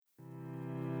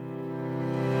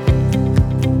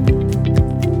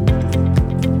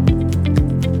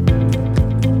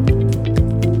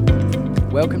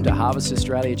Harvest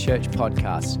Australia Church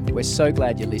podcast. We're so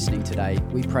glad you're listening today.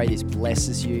 We pray this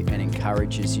blesses you and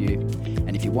encourages you.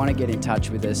 And if you want to get in touch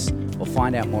with us or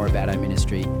find out more about our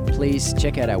ministry, please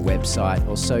check out our website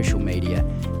or social media.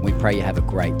 We pray you have a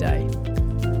great day.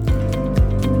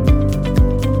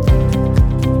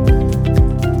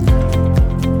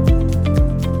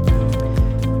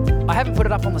 I haven't put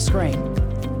it up on the screen,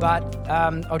 but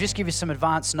I'll just give you some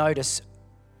advance notice.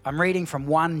 I'm reading from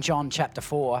 1 John chapter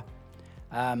 4.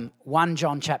 1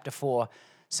 John chapter 4.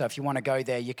 So if you want to go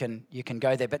there, you can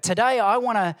go there. But today I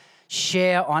want to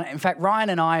share on, in fact,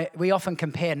 Ryan and I, we often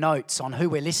compare notes on who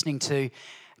we're listening to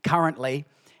currently.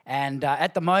 And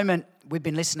at the moment, we've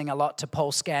been listening a lot to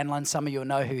Paul Scanlon. Some of you will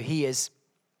know who he is.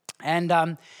 And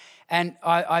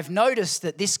I've noticed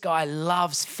that this guy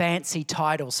loves fancy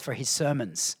titles for his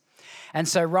sermons. And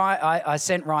so I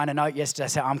sent Ryan a note yesterday. I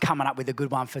said, I'm coming up with a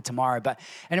good one for tomorrow. But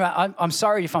anyway, I'm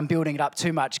sorry if I'm building it up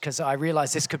too much because I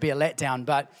realize this could be a letdown.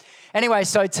 But anyway,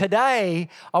 so today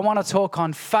I want to talk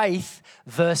on faith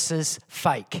versus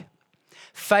fake.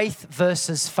 Faith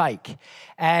versus fake.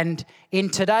 And in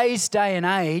today's day and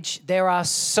age, there are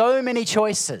so many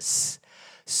choices.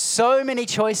 So many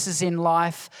choices in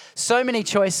life, so many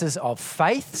choices of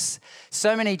faiths,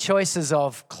 so many choices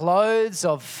of clothes,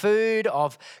 of food,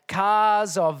 of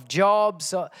cars, of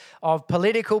jobs, of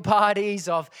political parties,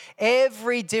 of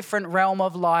every different realm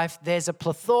of life. There's a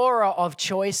plethora of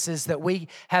choices that we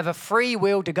have a free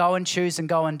will to go and choose and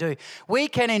go and do. We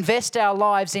can invest our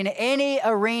lives in any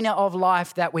arena of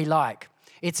life that we like.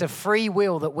 It's a free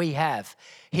will that we have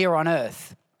here on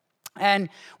earth. And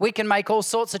we can make all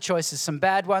sorts of choices, some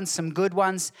bad ones, some good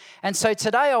ones. And so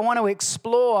today I want to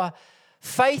explore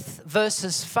faith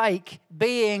versus fake,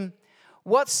 being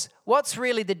what's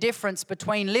really the difference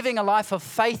between living a life of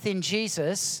faith in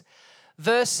Jesus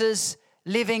versus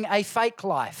living a fake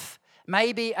life.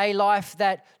 Maybe a life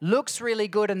that looks really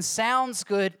good and sounds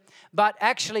good, but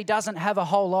actually doesn't have a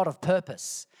whole lot of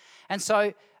purpose. And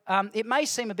so it may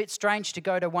seem a bit strange to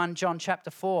go to 1 John chapter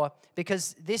 4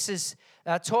 because this is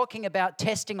talking about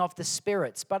testing of the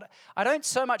spirits. But I don't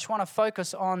so much want to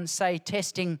focus on, say,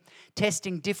 testing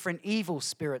different evil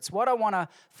spirits. What I want to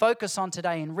focus on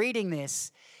today in reading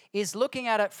this is looking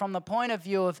at it from the point of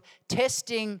view of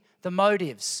testing the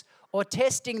motives or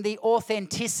testing the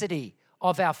authenticity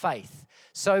of our faith.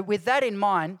 So with that in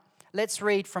mind, let's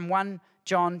read from 1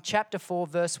 John chapter 4,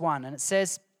 verse 1. And it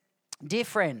says, "Dear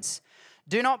friends,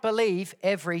 do not believe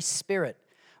every spirit,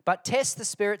 but test the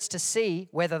spirits to see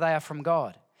whether they are from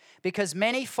God, because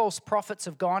many false prophets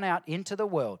have gone out into the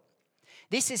world.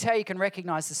 This is how you can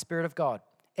recognize the Spirit of God.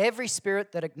 Every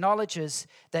spirit that acknowledges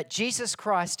that Jesus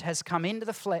Christ has come into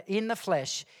in the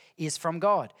flesh is from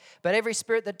God. But every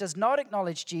spirit that does not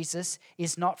acknowledge Jesus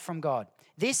is not from God.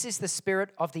 This is the spirit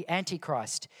of the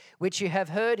Antichrist, which you have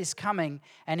heard is coming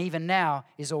and even now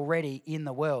is already in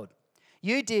the world.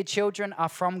 You, dear children, are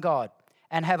from God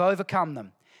and have overcome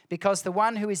them, because the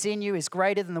one who is in you is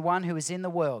greater than the one who is in the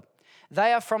world.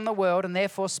 They are from the world and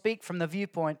therefore speak from the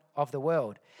viewpoint of the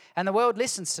world, and the world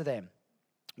listens to them.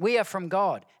 We are from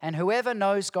God, and whoever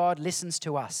knows God listens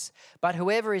to us. But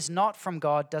whoever is not from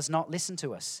God does not listen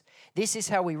to us. This is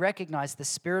how we recognize the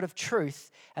spirit of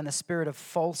truth and the spirit of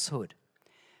falsehood."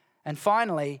 And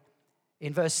finally,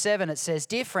 in verse 7 it says,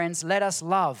 "Dear friends, let us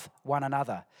love one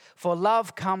another, for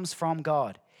love comes from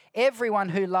God. Everyone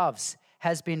who loves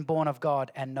has been born of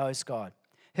God and knows God.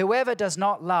 Whoever does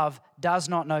not love does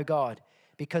not know God,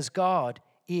 because God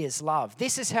is love.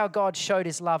 This is how God showed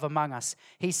his love among us.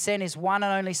 He sent his one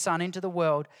and only Son into the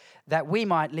world that we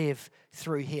might live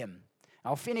through him."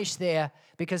 I'll finish there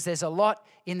because there's a lot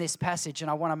in this passage,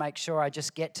 and I want to make sure I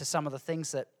just get to some of the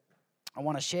things that I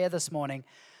want to share this morning.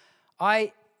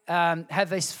 I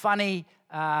have this funny,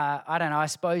 I don't know, I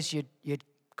suppose you'd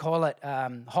call it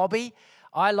hobby.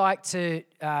 I like to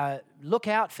look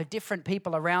out for different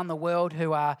people around the world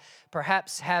who are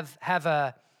perhaps have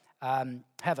a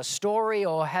story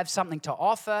or have something to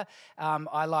offer.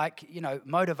 I like,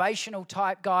 motivational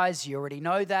type guys. You already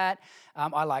know that.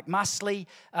 I like muscly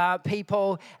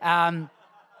people, but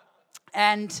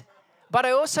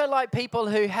I also like people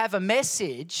who have a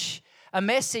message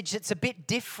that's a bit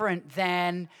different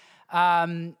than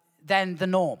the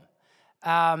norm.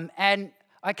 And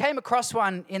I came across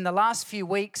one in the last few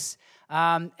weeks,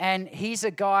 and he's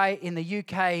a guy in the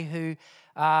UK who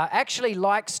actually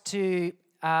likes to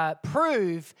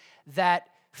prove that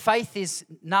faith is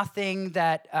nothing,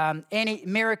 that any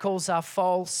miracles are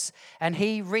false, and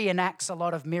he reenacts a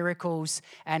lot of miracles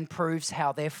and proves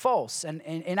how they're false. And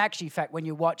in actually, in fact, when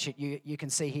you watch it, you can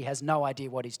see he has no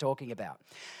idea what he's talking about.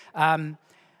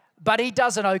 But he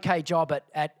does an okay job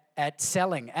at at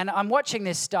selling. And I'm watching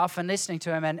this stuff and listening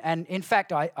to him, and in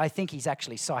fact, I think he's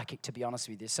actually psychic, to be honest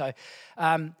with you. So,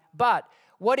 but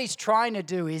what he's trying to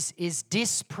do is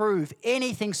disprove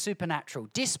anything supernatural,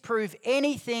 disprove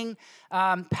anything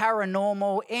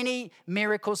paranormal, any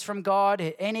miracles from God,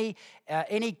 any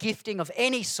gifting of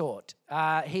any sort.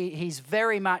 He's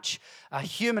very much a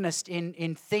humanist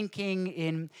in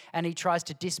thinking, and he tries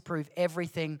to disprove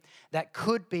everything that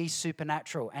could be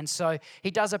supernatural. And so he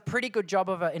does a pretty good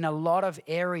job of it in a lot of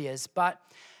areas, but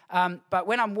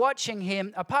when I'm watching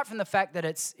him, apart from the fact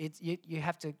that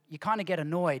you kind of get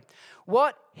annoyed,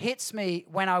 what hits me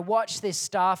when I watch this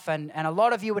stuff, and a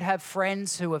lot of you would have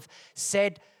friends who have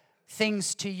said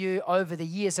things to you over the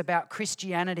years about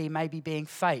Christianity maybe being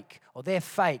fake, or they're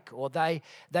fake, or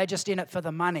they're just in it for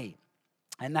the money.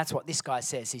 And that's what this guy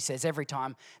says. He says every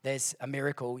time there's a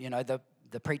miracle,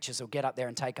 the preachers will get up there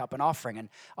and take up an offering. And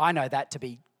I know that to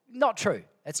be not true.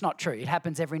 It's not true. It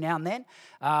happens every now and then,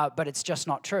 but it's just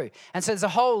not true. And so there's a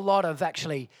whole lot of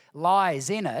actually lies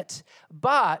in it.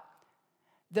 But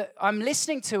I'm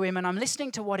listening to him, and I'm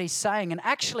listening to what he's saying, and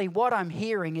actually what I'm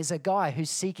hearing is a guy who's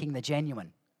seeking the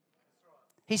genuine.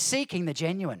 He's seeking the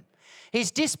genuine. He's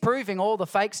disproving all the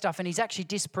fake stuff, and he's actually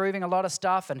disproving a lot of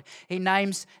stuff, and he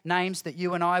names names that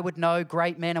you and I would know,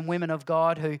 great men and women of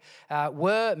God who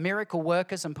were miracle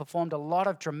workers and performed a lot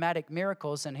of dramatic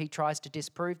miracles, and he tries to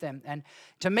disprove them. And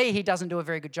to me, he doesn't do a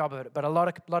very good job of it, but a lot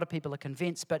of people are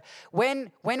convinced. But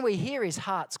when we hear his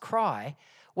heart's cry,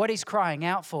 what he's crying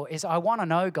out for is, I want to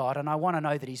know God, and I want to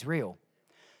know that he's real.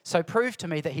 So prove to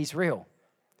me that he's real.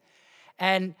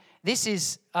 And this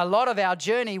is a lot of our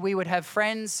journey. We would have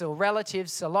friends or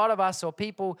relatives, a lot of us, or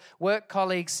people, work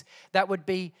colleagues, that would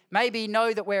be maybe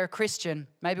know that we're a Christian.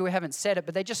 Maybe we haven't said it,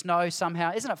 but they just know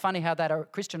somehow. Isn't it funny how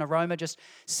that Christian aroma just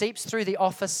seeps through the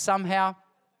office somehow?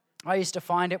 I used to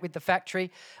find it with the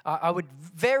factory. I would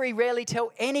very rarely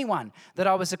tell anyone that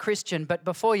I was a Christian, but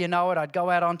before you know it, I'd go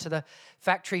out onto the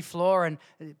factory floor and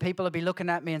people would be looking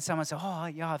at me, and someone would say, "Oh,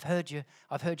 yeah, I've heard you're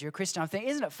a Christian." I'm thinking,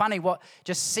 isn't it funny what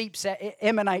just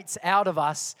emanates out of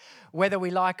us, whether we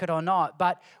like it or not?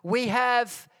 But we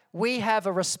have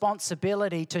a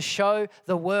responsibility to show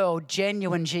the world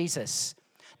genuine Jesus,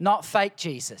 not fake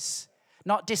Jesus.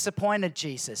 Not disappointed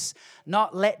Jesus,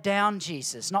 not let down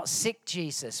Jesus, not sick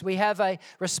Jesus. We have a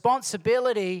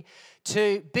responsibility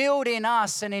to build in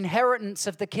us an inheritance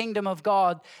of the kingdom of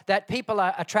God that people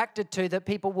are attracted to, that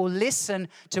people will listen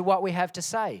to what we have to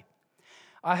say.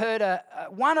 I heard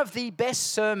one of the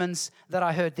best sermons that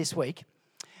I heard this week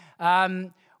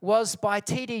was by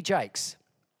T.D. Jakes.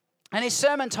 And his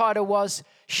sermon title was,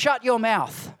 "Shut Your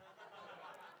Mouth."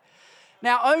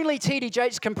 Now, only T.D.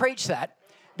 Jakes can preach that,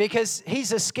 because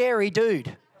he's a scary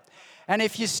dude. And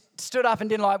if you stood up and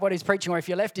didn't like what he's preaching, or if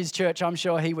you left his church, I'm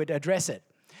sure he would address it.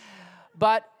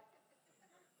 But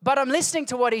I'm listening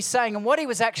to what he's saying, and what he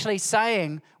was actually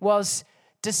saying was,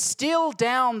 distill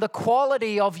down the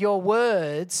quality of your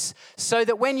words so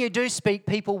that when you do speak,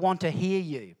 people want to hear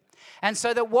you. And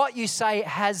so that what you say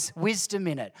has wisdom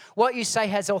in it. What you say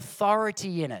has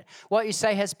authority in it. What you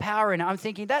say has power in it. I'm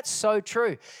thinking, that's so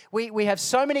true. We have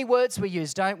so many words we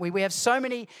use, don't we? We have so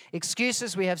many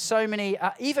excuses. We have so many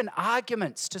even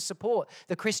arguments to support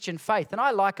the Christian faith. And I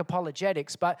like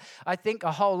apologetics, but I think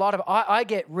a whole lot of... I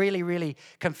get really, really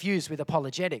confused with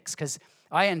apologetics because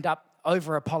I end up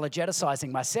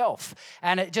over-apologeticizing myself.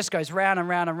 And it just goes round and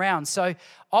round and round. So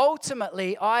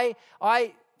ultimately, I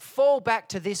fall back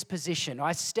to this position.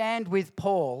 I stand with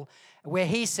Paul where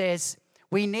he says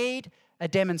we need a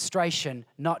demonstration,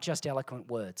 not just eloquent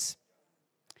words.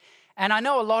 And I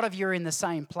know a lot of you are in the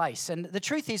same place. And the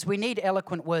truth is we need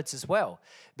eloquent words as well,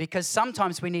 because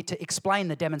sometimes we need to explain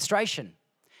the demonstration.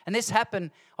 And this happened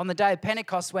on the day of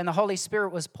Pentecost when the Holy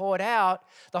Spirit was poured out.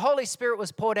 The Holy Spirit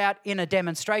was poured out in a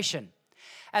demonstration.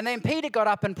 And then Peter got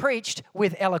up and preached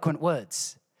with eloquent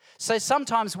words. So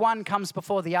sometimes one comes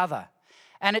before the other.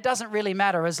 And it doesn't really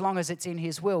matter as long as it's in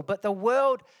his will. But the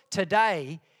world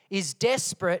today is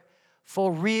desperate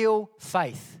for real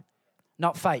faith,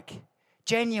 not fake.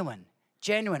 Genuine,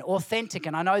 authentic.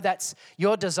 And I know that's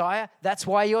your desire. That's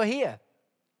why you're here,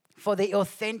 for the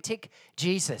authentic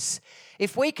Jesus.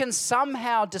 If we can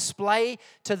somehow display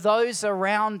to those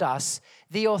around us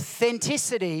the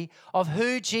authenticity of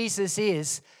who Jesus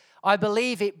is, I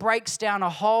believe it breaks down a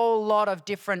whole lot of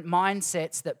different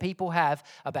mindsets that people have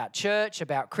about church,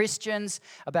 about Christians,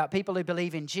 about people who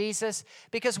believe in Jesus,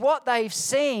 because what they've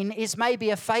seen is maybe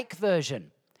a fake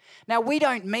version. Now, we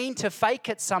don't mean to fake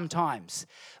it sometimes,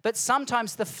 but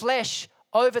sometimes the flesh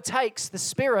overtakes the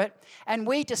spirit and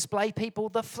we display people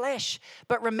the flesh.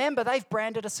 But remember, they've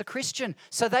branded us a Christian,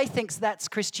 so they think that's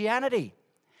Christianity.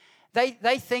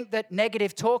 They think that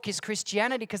negative talk is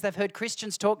Christianity because they've heard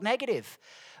Christians talk negative.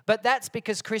 But that's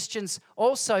because Christians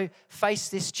also face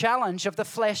this challenge of the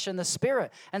flesh and the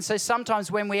spirit. And so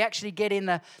sometimes when we actually get in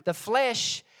the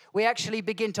flesh, we actually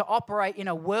begin to operate in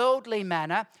a worldly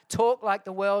manner, talk like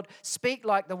the world, speak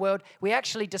like the world. We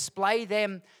actually display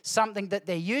them something that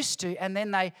they're used to, and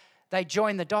then they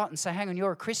join the dot and say, hang on,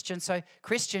 you're a Christian, so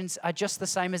Christians are just the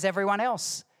same as everyone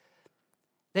else.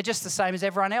 They're just the same as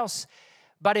everyone else.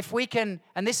 But if we can,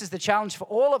 and this is the challenge for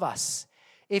all of us,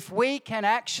 if we can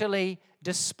actually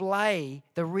display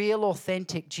the real,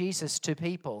 authentic Jesus to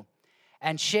people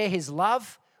and share his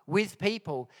love with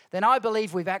people, then I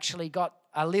believe we've actually got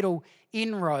a little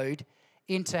inroad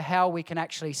into how we can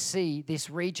actually see this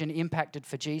region impacted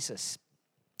for Jesus.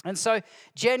 And so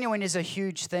genuine is a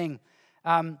huge thing.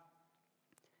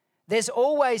 There's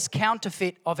always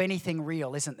counterfeit of anything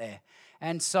real, isn't there?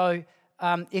 And so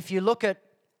if you look at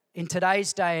in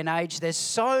today's day and age, there's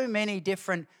so many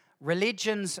different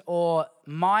religions or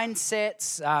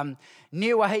mindsets,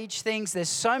 new age things. There's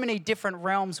so many different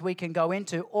realms we can go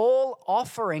into, all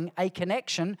offering a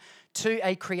connection to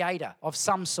a creator of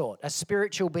some sort, a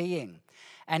spiritual being,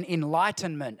 and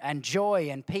enlightenment and joy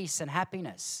and peace and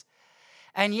happiness.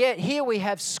 And yet here we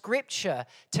have scripture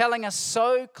telling us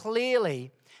so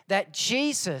clearly that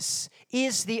Jesus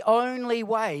is the only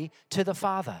way to the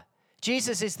Father.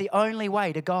 Jesus is the only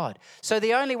way to God. So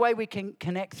the only way we can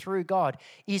connect through God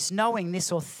is knowing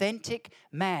this authentic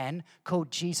man called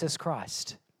Jesus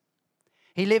Christ.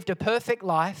 He lived a perfect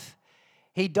life.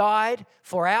 He died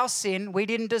for our sin. We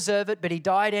didn't deserve it, but he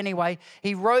died anyway.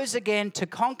 He rose again to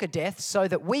conquer death so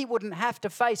that we wouldn't have to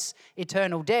face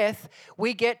eternal death.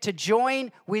 We get to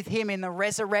join with him in the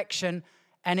resurrection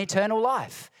and eternal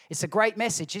life. It's a great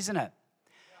message, isn't it?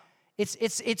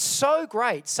 It's so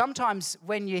great. Sometimes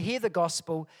when you hear the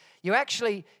gospel, you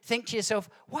actually think to yourself,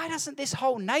 why doesn't this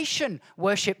whole nation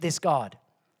worship this God?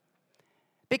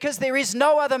 Because there is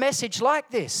no other message like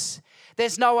this.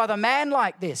 There's no other man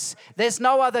like this. There's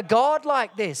no other God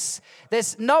like this.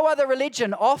 There's no other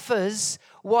religion offers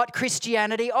what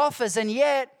Christianity offers. And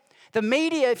yet, the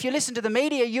media, if you listen to the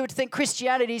media, you would think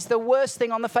Christianity is the worst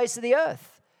thing on the face of the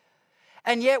earth.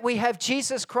 And yet we have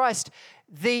Jesus Christ,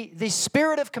 the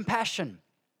spirit of compassion.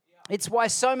 It's why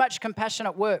so much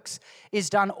compassionate works is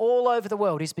done all over the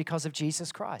world is because of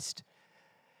Jesus Christ.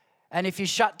 And if you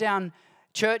shut down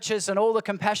churches and all the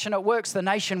compassionate works, the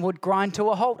nation would grind to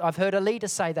a halt. I've heard a leader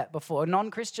say that before, a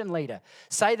non-Christian leader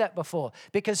say that before,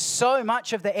 because so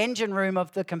much of the engine room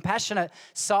of the compassionate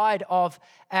side of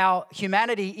our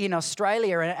humanity in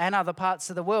Australia and other parts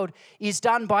of the world is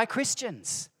done by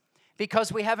Christians.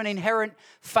 Because we have an inherent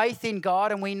faith in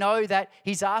God and we know that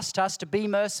he's asked us to be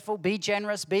merciful, be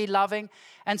generous, be loving.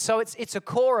 And so it's a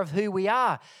core of who we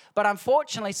are. But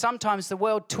unfortunately, sometimes the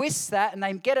world twists that and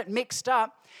they get it mixed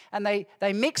up and they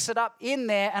mix it up in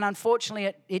there, and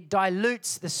unfortunately it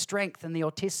dilutes the strength and the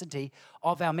authenticity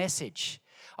of our message.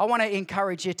 I want to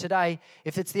encourage you today,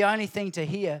 if it's the only thing to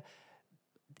hear,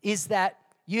 is that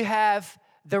you have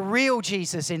the real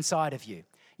Jesus inside of you.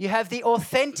 You have the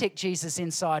authentic Jesus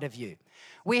inside of you.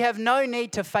 We have no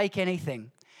need to fake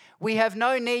anything. We have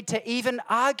no need to even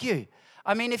argue.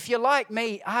 I mean, if you're like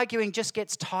me, arguing just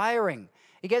gets tiring.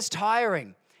 It gets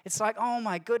tiring. It's like, oh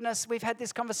my goodness, we've had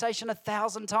this conversation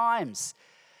 1,000 times.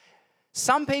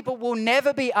 Some people will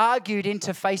never be argued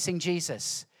into facing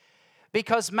Jesus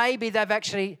because maybe they've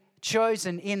actually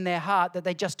chosen in their heart that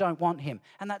they just don't want him.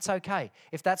 And that's okay.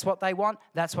 If that's what they want,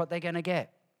 that's what they're going to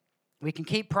get. We can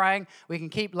keep praying, we can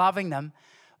keep loving them,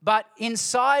 but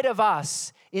inside of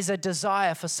us is a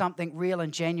desire for something real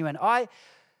and genuine. I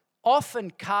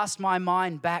often cast my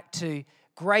mind back to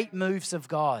great moves of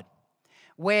God,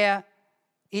 where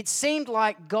it seemed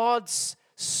like God's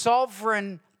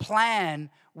sovereign plan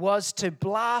was to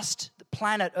blast the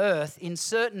planet Earth in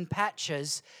certain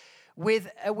patches with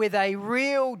a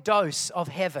real dose of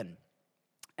heaven.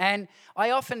 And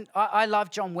I love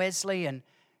John Wesley and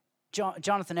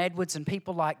Jonathan Edwards and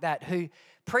people like that who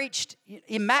preached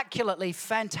immaculately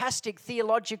fantastic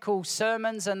theological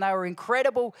sermons, and they were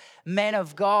incredible men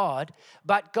of God,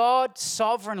 but God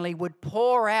sovereignly would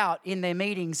pour out in their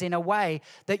meetings in a way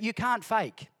that you can't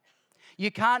fake. You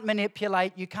can't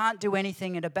manipulate, you can't do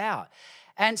anything about.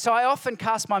 And so I often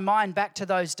cast my mind back to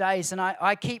those days, and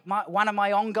I keep one of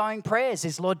my ongoing prayers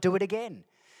is, Lord, do it again.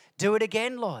 Do it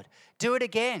again, Lord. Do it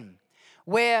again.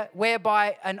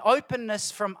 Whereby an openness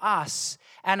from us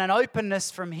and an openness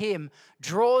from him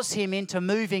draws him into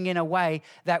moving in a way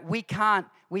that we can't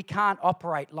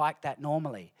operate like that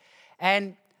normally.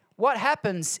 And what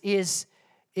happens is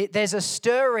there's a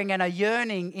stirring and a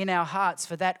yearning in our hearts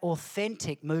for that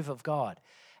authentic move of God.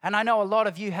 And I know a lot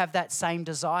of you have that same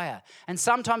desire. And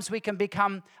sometimes we can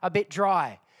become a bit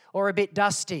dry or a bit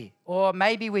dusty, or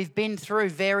maybe we've been through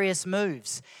various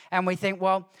moves and we think,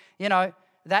 well, you know,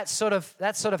 that sort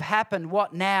of happened.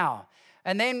 What now?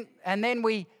 And then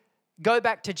we go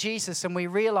back to Jesus and we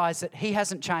realize that he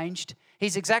hasn't changed.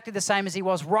 He's exactly the same as he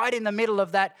was right in the middle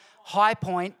of that high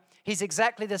point. He's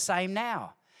exactly the same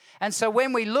now. And so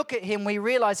when we look at him, we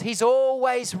realize he's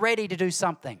always ready to do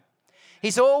something.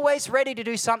 He's always ready to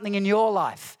do something in your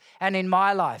life and in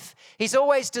my life. He's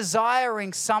always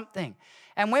desiring something.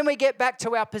 And when we get back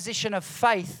to our position of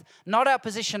faith, not our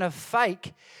position of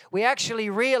fake, we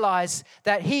actually realize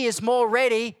that he is more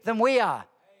ready than we are.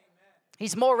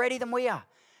 He's more ready than we are.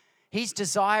 He's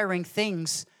desiring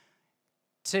things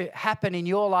to happen in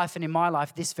your life and in my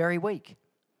life this very week.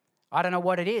 I don't know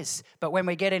what it is, but when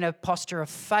we get in a posture of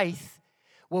faith,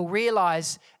 we'll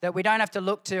realize that we don't have to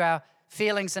look to our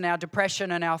feelings and our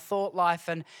depression and our thought life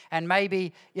and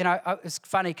maybe, you know, it's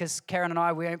funny because Karen and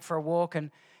I, we went for a walk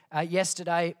and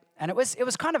yesterday, and it was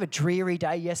kind of a dreary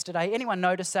day yesterday. Anyone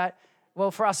notice that?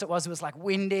 Well, for us it was like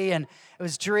windy and it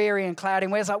was dreary and cloudy.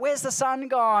 And we're like, where's the sun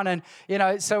gone? And, you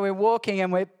know, so we're walking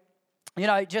and we're, you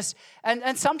know, just,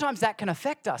 and sometimes that can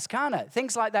affect us, can't it?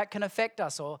 Things like that can affect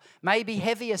us, or maybe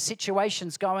heavier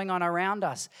situations going on around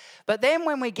us. But then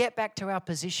when we get back to our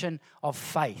position of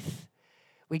faith,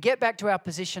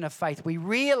 we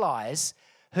realize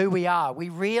who we are. We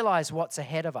realize what's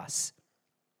ahead of us.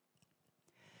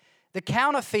 The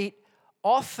counterfeit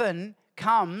often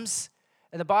comes,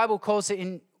 and the Bible calls it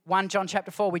in 1 John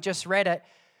chapter 4, we just read it,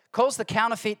 calls the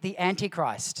counterfeit the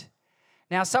Antichrist.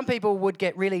 Now, some people would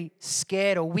get really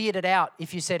scared or weirded out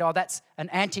if you said, oh, that's an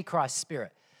Antichrist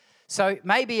spirit. So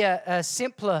maybe a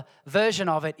simpler version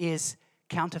of it is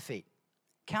counterfeit.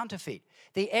 Counterfeit.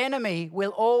 The enemy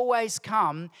will always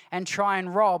come and try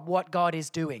and rob what God is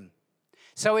doing.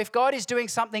 So if God is doing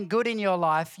something good in your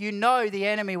life, you know the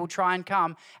enemy will try and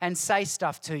come and say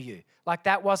stuff to you, like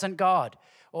that wasn't God.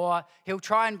 Or he'll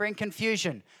try and bring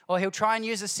confusion. Or he'll try and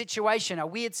use a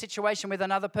weird situation with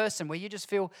another person where you just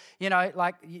feel, you know,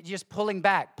 like you're just pulling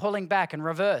back and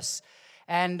reverse.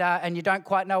 And you don't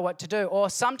quite know what to do. Or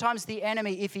sometimes the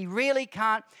enemy, if he really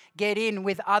can't get in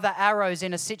with other arrows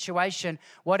in a situation,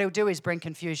 what he'll do is bring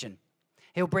confusion.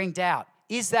 He'll bring doubt.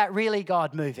 Is that really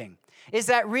God moving? Is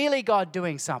that really God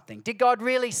doing something? Did God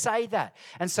really say that?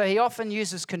 And so he often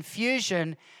uses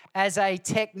confusion as a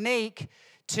technique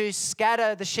to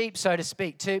scatter the sheep, so to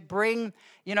speak, to bring,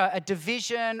 you know, a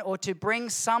division or to bring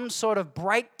some sort of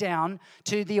breakdown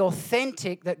to the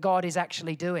authentic that God is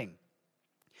actually doing.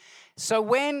 So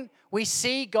when we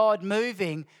see God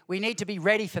moving, we need to be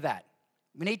ready for that.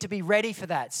 We need to be ready for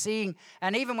that, seeing,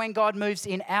 and even when God moves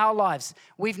in our lives,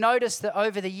 we've noticed that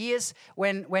over the years,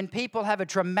 when people have a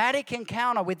dramatic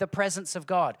encounter with the presence of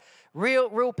God,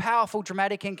 real powerful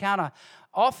dramatic encounter,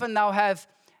 often they'll have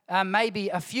maybe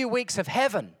a few weeks of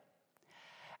heaven,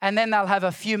 and then they'll have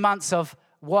a few months of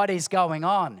what is going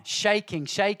on, shaking.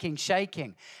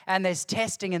 And there's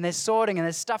testing and there's sorting and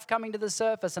there's stuff coming to the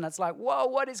surface, and it's like, whoa,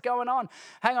 what is going on?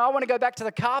 Hang on, I want to go back to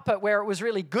the carpet where it was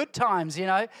really good times, you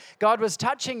know. God was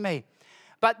touching me.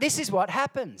 But this is what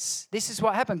happens.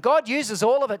 God uses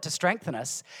all of it to strengthen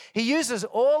us. He uses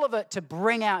all of it to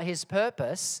bring out his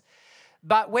purpose.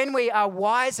 But when we are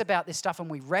wise about this stuff and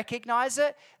we recognize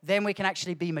it, then we can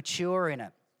actually be mature in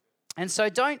it. And so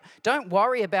don't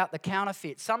worry about the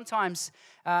counterfeit. Sometimes,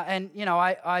 and you know,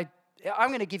 I'm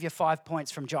going to give you 5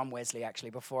 points from John Wesley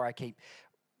actually before I keep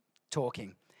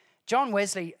talking. John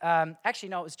Wesley,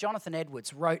 it was Jonathan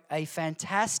Edwards, wrote a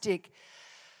fantastic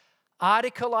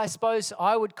article, I suppose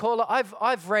I would call it.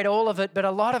 I've read all of it, but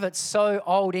a lot of it's so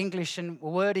old English and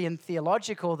wordy and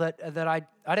theological that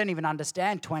I don't even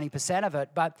understand 20% of it.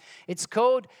 But it's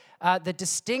called The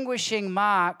Distinguishing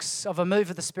Marks of a Move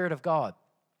of the Spirit of God.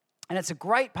 And it's a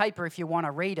great paper if you want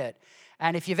to read it.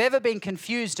 And if you've ever been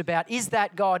confused about, is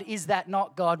that God, is that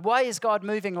not God? Why is God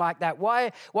moving like that?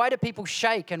 Why do people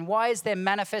shake? And why is there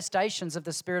manifestations of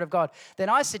the Spirit of God? Then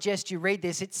I suggest you read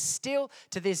this. It's still,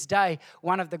 to this day,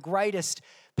 one of the greatest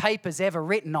papers ever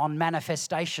written on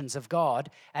manifestations of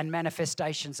God and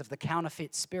manifestations of the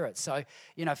counterfeit spirit. So,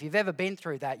 you know, if you've ever been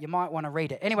through that, you might want to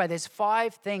read it. Anyway, there's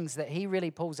 5 things that he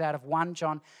really pulls out of 1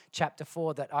 John chapter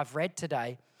 4 that I've read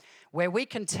today, where we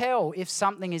can tell if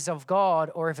something is of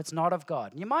God or if it's not of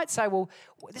God. And you might say, well,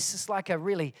 this is like a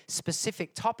really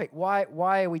specific topic.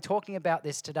 Why are we talking about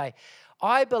this today?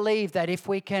 I believe that if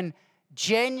we can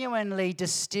genuinely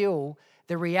distill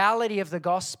the reality of the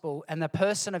gospel and the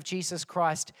person of Jesus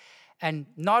Christ and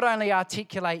not only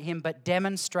articulate him but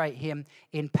demonstrate him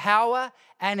in power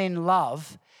and in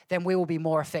love, then we will be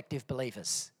more effective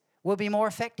believers. We'll be more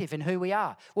effective in who we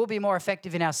are. We'll be more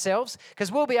effective in ourselves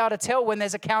because we'll be able to tell when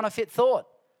there's a counterfeit thought.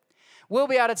 We'll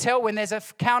be able to tell when there's a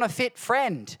counterfeit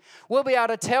friend. We'll be able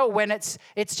to tell when it's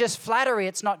just flattery,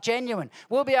 it's not genuine.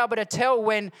 We'll be able to tell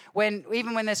when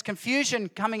even when there's confusion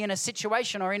coming in a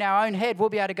situation or in our own head, we'll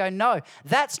be able to go, no,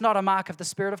 that's not a mark of the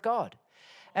Spirit of God.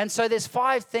 And so there's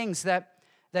 5 things that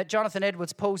Jonathan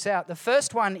Edwards pulls out. The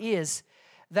first one is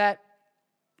that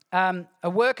a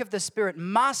work of the Spirit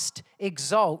must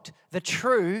exalt the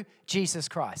true Jesus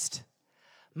Christ.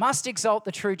 Must exalt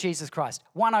the true Jesus Christ.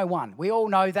 101. We all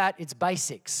know that. It's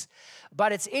basics.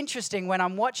 But it's interesting when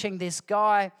I'm watching this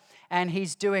guy and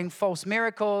he's doing false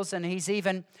miracles and he's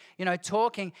even,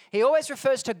 talking. He always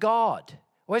refers to God.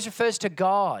 Always refers to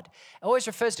God. Always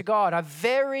refers to God.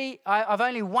 I've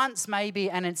only once maybe,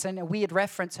 and it's in a weird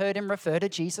reference, heard him refer to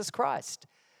Jesus Christ.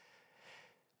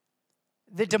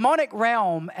 The demonic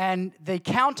realm and the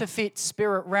counterfeit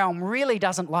spirit realm really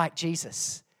doesn't like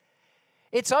Jesus.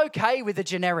 It's okay with the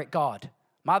generic God,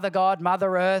 Mother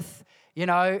Earth,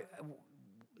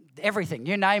 everything,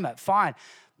 you name it, fine.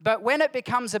 But when it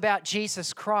becomes about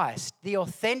Jesus Christ, the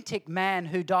authentic man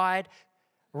who died,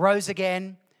 rose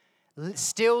again,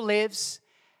 still lives,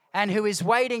 and who is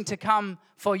waiting to come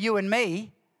for you and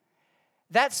me,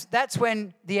 that's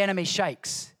when the enemy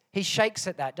shakes. He shakes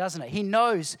at that, doesn't it? He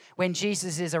knows when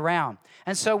Jesus is around.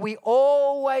 And so we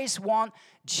always want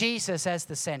Jesus as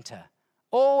the center.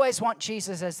 Always want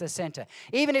Jesus as the center.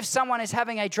 Even if someone is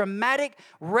having a dramatic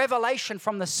revelation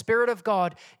from the Spirit of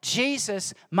God,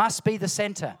 Jesus must be the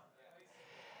center.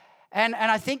 And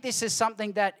I think this is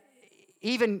something that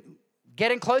even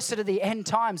getting closer to the end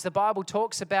times, the Bible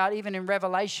talks about, even in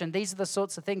Revelation, these are the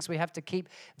sorts of things we have to keep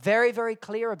very, very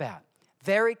clear about.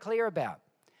 Very clear about.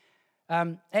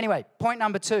 Anyway, point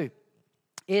number 2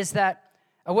 is that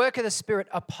a work of the Spirit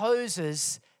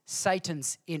opposes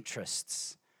Satan's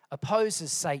interests.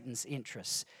 Opposes Satan's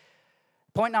interests.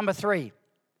 Point number 3,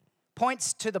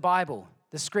 points to the Bible,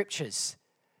 the Scriptures.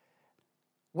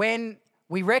 When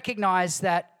we recognize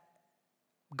that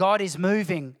God is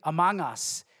moving among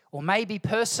us, or maybe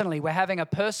personally we're having a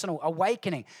personal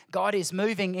awakening, God is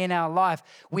moving in our life,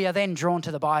 we are then drawn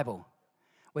to the Bible.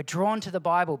 We're drawn to the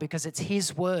Bible because it's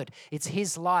His word, it's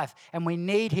His life, and we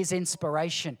need His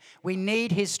inspiration. We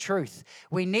need His truth.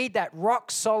 We need that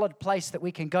rock solid place that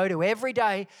we can go to every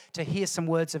day to hear some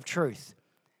words of truth.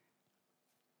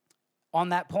 On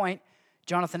that point,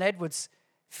 Jonathan Edwards'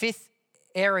 5th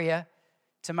area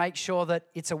to make sure that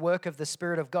it's a work of the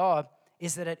Spirit of God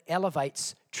is that it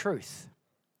elevates truth.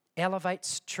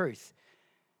 Elevates truth.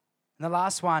 And the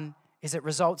last one is it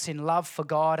results in love for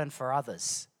God and for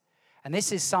others. And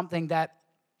this is something that,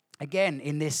 again,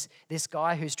 in this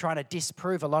guy who's trying to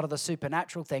disprove a lot of the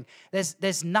supernatural thing,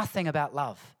 there's nothing about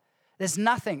love. There's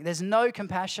nothing. There's no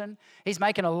compassion. He's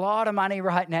making a lot of money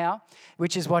right now,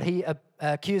 which is what he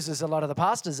accuses a lot of the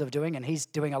pastors of doing, and he's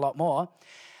doing a lot more.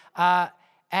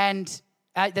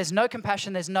 There's no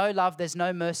compassion, there's no love, there's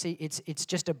no mercy. It's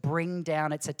just a bring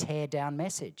down, it's a tear down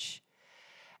message.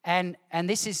 And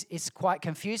this is quite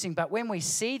confusing, but when we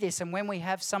see this and when we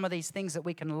have some of these things that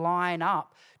we can line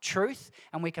up truth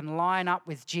and we can line up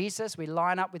with Jesus, we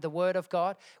line up with the Word of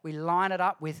God, we line it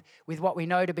up with what we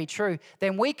know to be true,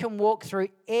 then we can walk through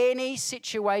any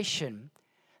situation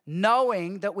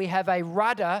knowing that we have a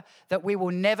rudder that we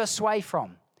will never sway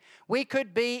from. We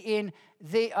could be in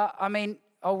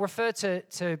I'll refer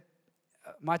to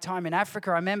my time in Africa.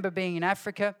 I remember being in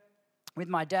Africa with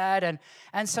my dad,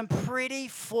 and some pretty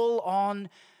full-on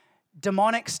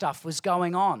demonic stuff was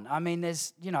going on. I mean,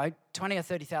 there's, 20 or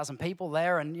 30,000 people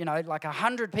there, and, like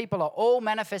 100 people are all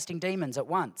manifesting demons at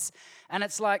once. And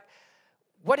it's like,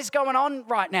 what is going on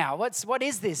right now? What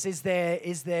is this? Is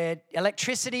there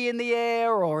electricity in the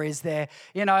air, or is there,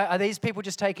 are these people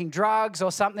just taking drugs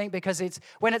or something? Because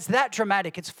when it's that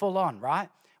dramatic, it's full on, right?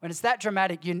 When it's that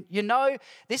dramatic, you know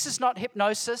this is not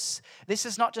hypnosis. This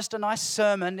is not just a nice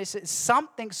sermon. This is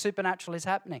something supernatural is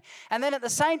happening. And then at the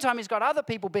same time, he's got other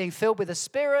people being filled with the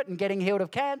Spirit and getting healed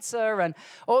of cancer and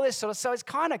all this sort of. So it's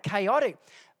kind of chaotic.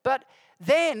 But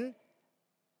then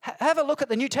have a look at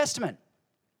the New Testament.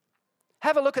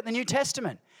 Have a look at the New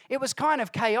Testament. It was kind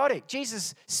of chaotic.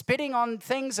 Jesus spitting on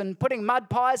things and putting mud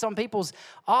pies on people's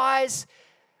eyes,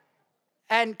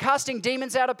 and casting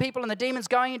demons out of people, and the demons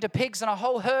going into pigs, and a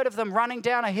whole herd of them running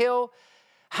down a hill.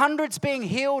 Hundreds being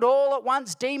healed all at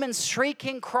once, demons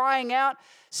shrieking, crying out,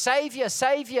 Savior,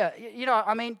 Savior.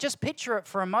 Just picture it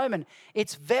for a moment.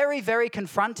 It's very, very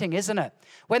confronting, isn't it?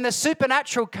 When the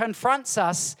supernatural confronts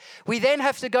us, we then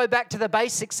have to go back to the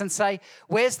basics and say,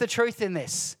 where's the truth in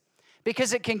this?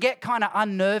 Because it can get kind of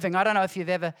unnerving. I don't know if you've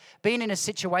ever been in a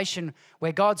situation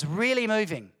where God's really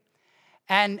moving,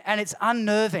 And it's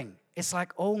unnerving. It's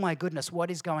like, oh my goodness, what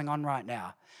is going on right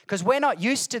now? Because we're not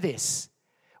used to this.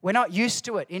 We're not used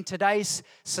to it. In today's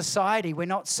society, we're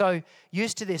not so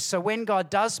used to this. So when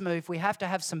God does move, we have to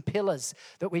have some pillars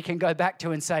that we can go back to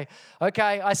and say,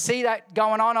 okay, I see that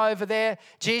going on over there,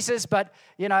 Jesus, but,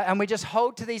 and we just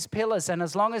hold to these pillars. And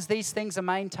as long as these things are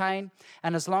maintained,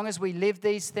 and as long as we live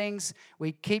these things,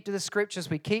 we keep to the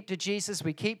scriptures, we keep to Jesus,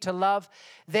 we keep to love,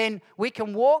 then we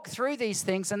can walk through these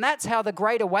things. And that's how the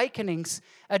Great Awakenings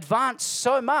advance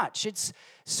so much. It's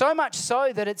so much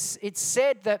so that it's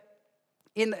said that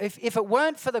if it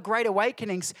weren't for the Great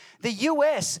Awakenings, the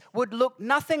US would look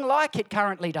nothing like it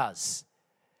currently does.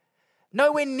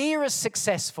 Nowhere near as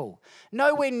successful.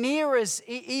 Nowhere near as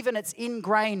even its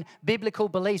ingrained biblical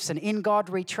beliefs and in God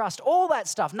we trust. All that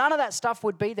stuff. None of that stuff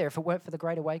would be there if it weren't for the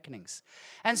Great Awakenings.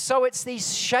 And so it's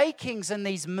these shakings and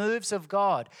these moves of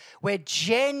God where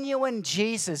genuine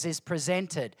Jesus is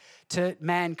presented to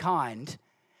mankind.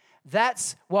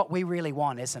 That's what we really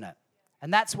want, isn't it?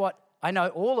 And that's what I know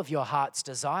all of your heart's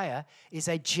desire is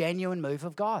a genuine move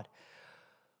of God.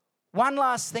 One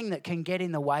last thing that can get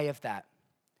in the way of that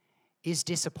is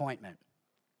disappointment.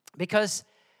 Because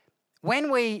when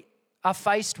we are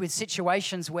faced with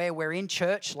situations where we're in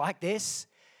church like this,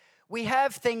 we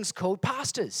have things called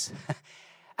pastors.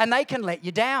 And they can let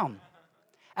you down.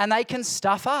 And they can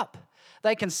stuff up.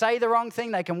 They can say the wrong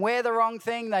thing. They can wear the wrong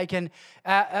thing. They can,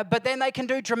 but then they can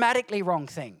do dramatically wrong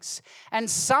things. And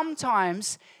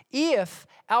sometimes if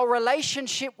our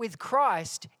relationship with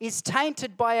Christ is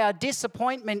tainted by our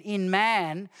disappointment in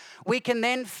man, we can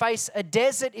then face a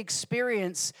desert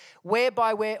experience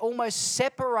whereby we're almost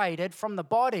separated from the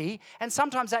body. And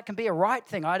sometimes that can be a right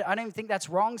thing. I don't even think that's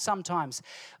wrong sometimes.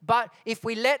 But if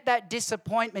we let that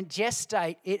disappointment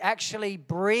gestate, it actually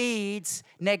breeds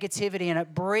negativity and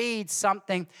it breeds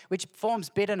something which forms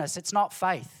bitterness. It's not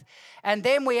faith. And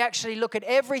then we actually look at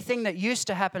everything that used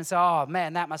to happen and say, oh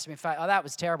man, that must have been faith. Oh, that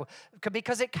was terrible.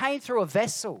 Because it came through a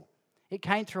vessel. It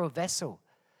came through a vessel.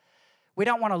 We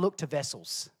don't want to look to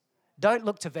vessels. Don't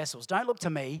look to vessels. Don't look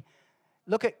to me.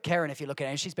 Look at Karen if you look at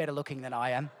her. She's better looking than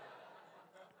I am.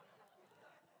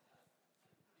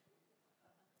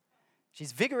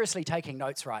 She's vigorously taking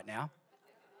notes right now.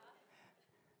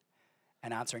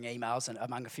 And answering emails and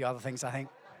among a few other things, I think.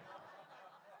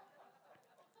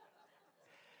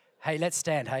 Hey, let's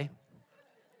stand, hey?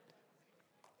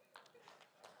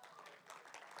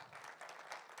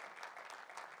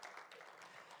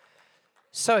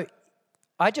 So,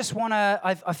 I just want to,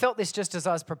 I felt this just as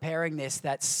I was preparing this,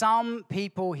 that some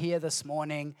people here this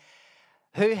morning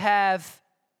who have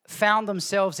found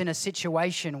themselves in a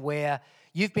situation where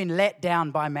you've been let down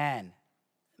by man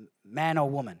or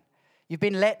woman. You've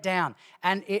been let down.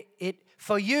 And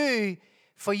for you,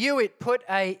 it put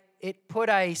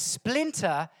a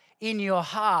splinter in your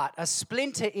heart, a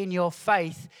splinter in your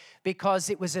faith,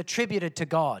 because it was attributed to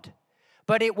God.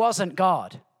 But it wasn't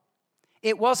God.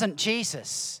 It wasn't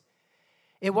Jesus.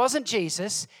 It wasn't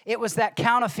Jesus. It was that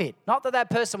counterfeit. Not that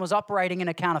person was operating in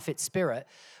a counterfeit spirit,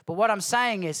 but what I'm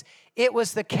saying is it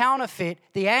was the counterfeit,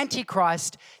 the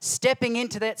Antichrist, stepping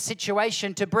into that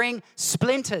situation to bring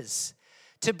splinters,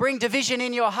 to bring division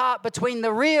in your heart between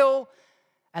the real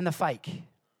and the fake.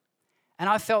 And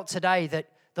I felt today that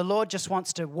the Lord just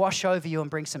wants to wash over you and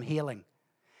bring some healing.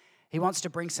 He wants to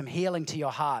bring some healing to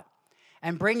your heart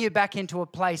and bring you back into a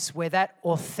place where that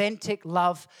authentic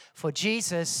love for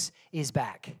Jesus is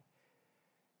back.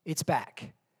 It's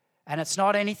back. And it's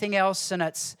not anything else, and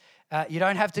it's you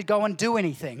don't have to go and do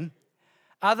anything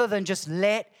other than just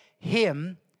let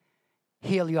Him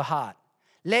heal your heart.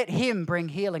 Let Him bring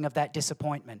healing of that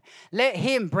disappointment. Let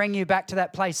Him bring you back to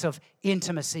that place of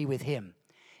intimacy with Him.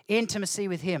 Intimacy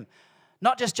with Him.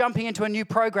 Not just jumping into a new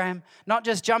program, not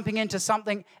just jumping into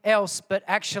something else, but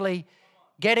actually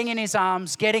getting in His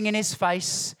arms, getting in His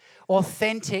face,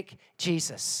 authentic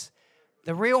Jesus.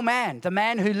 The real man, the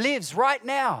man who lives right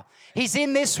now. He's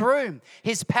in this room.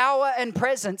 His power and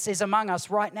presence is among us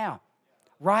right now.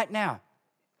 Right now.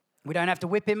 We don't have to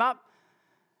whip Him up.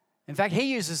 In fact,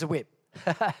 He uses a whip.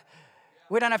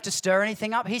 We don't have to stir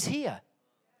anything up. He's here.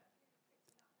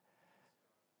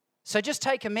 So just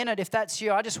take a minute if that's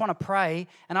you. I just want to pray,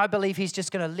 and I believe He's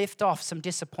just going to lift off some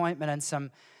disappointment and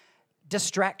some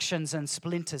distractions and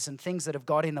splinters and things that have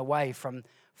got in the way from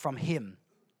Him.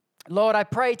 Lord, I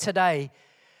pray today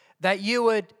that You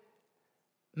would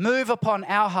move upon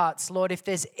our hearts, Lord. If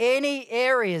there's any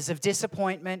areas of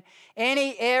disappointment,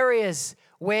 any areas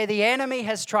where the enemy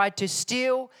has tried to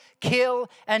steal, kill,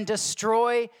 and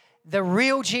destroy the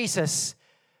real Jesus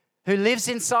who lives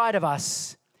inside of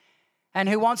us, and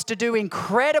who wants to do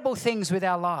incredible things with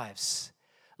our lives.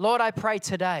 Lord, I pray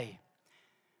today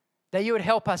that you would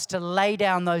help us to lay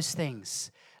down those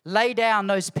things, lay down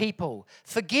those people,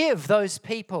 forgive those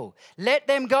people, let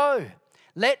them go,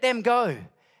 let them go,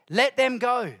 let them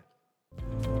go,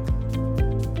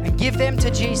 and give them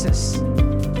to Jesus.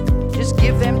 Just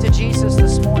give them to Jesus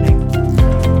this morning.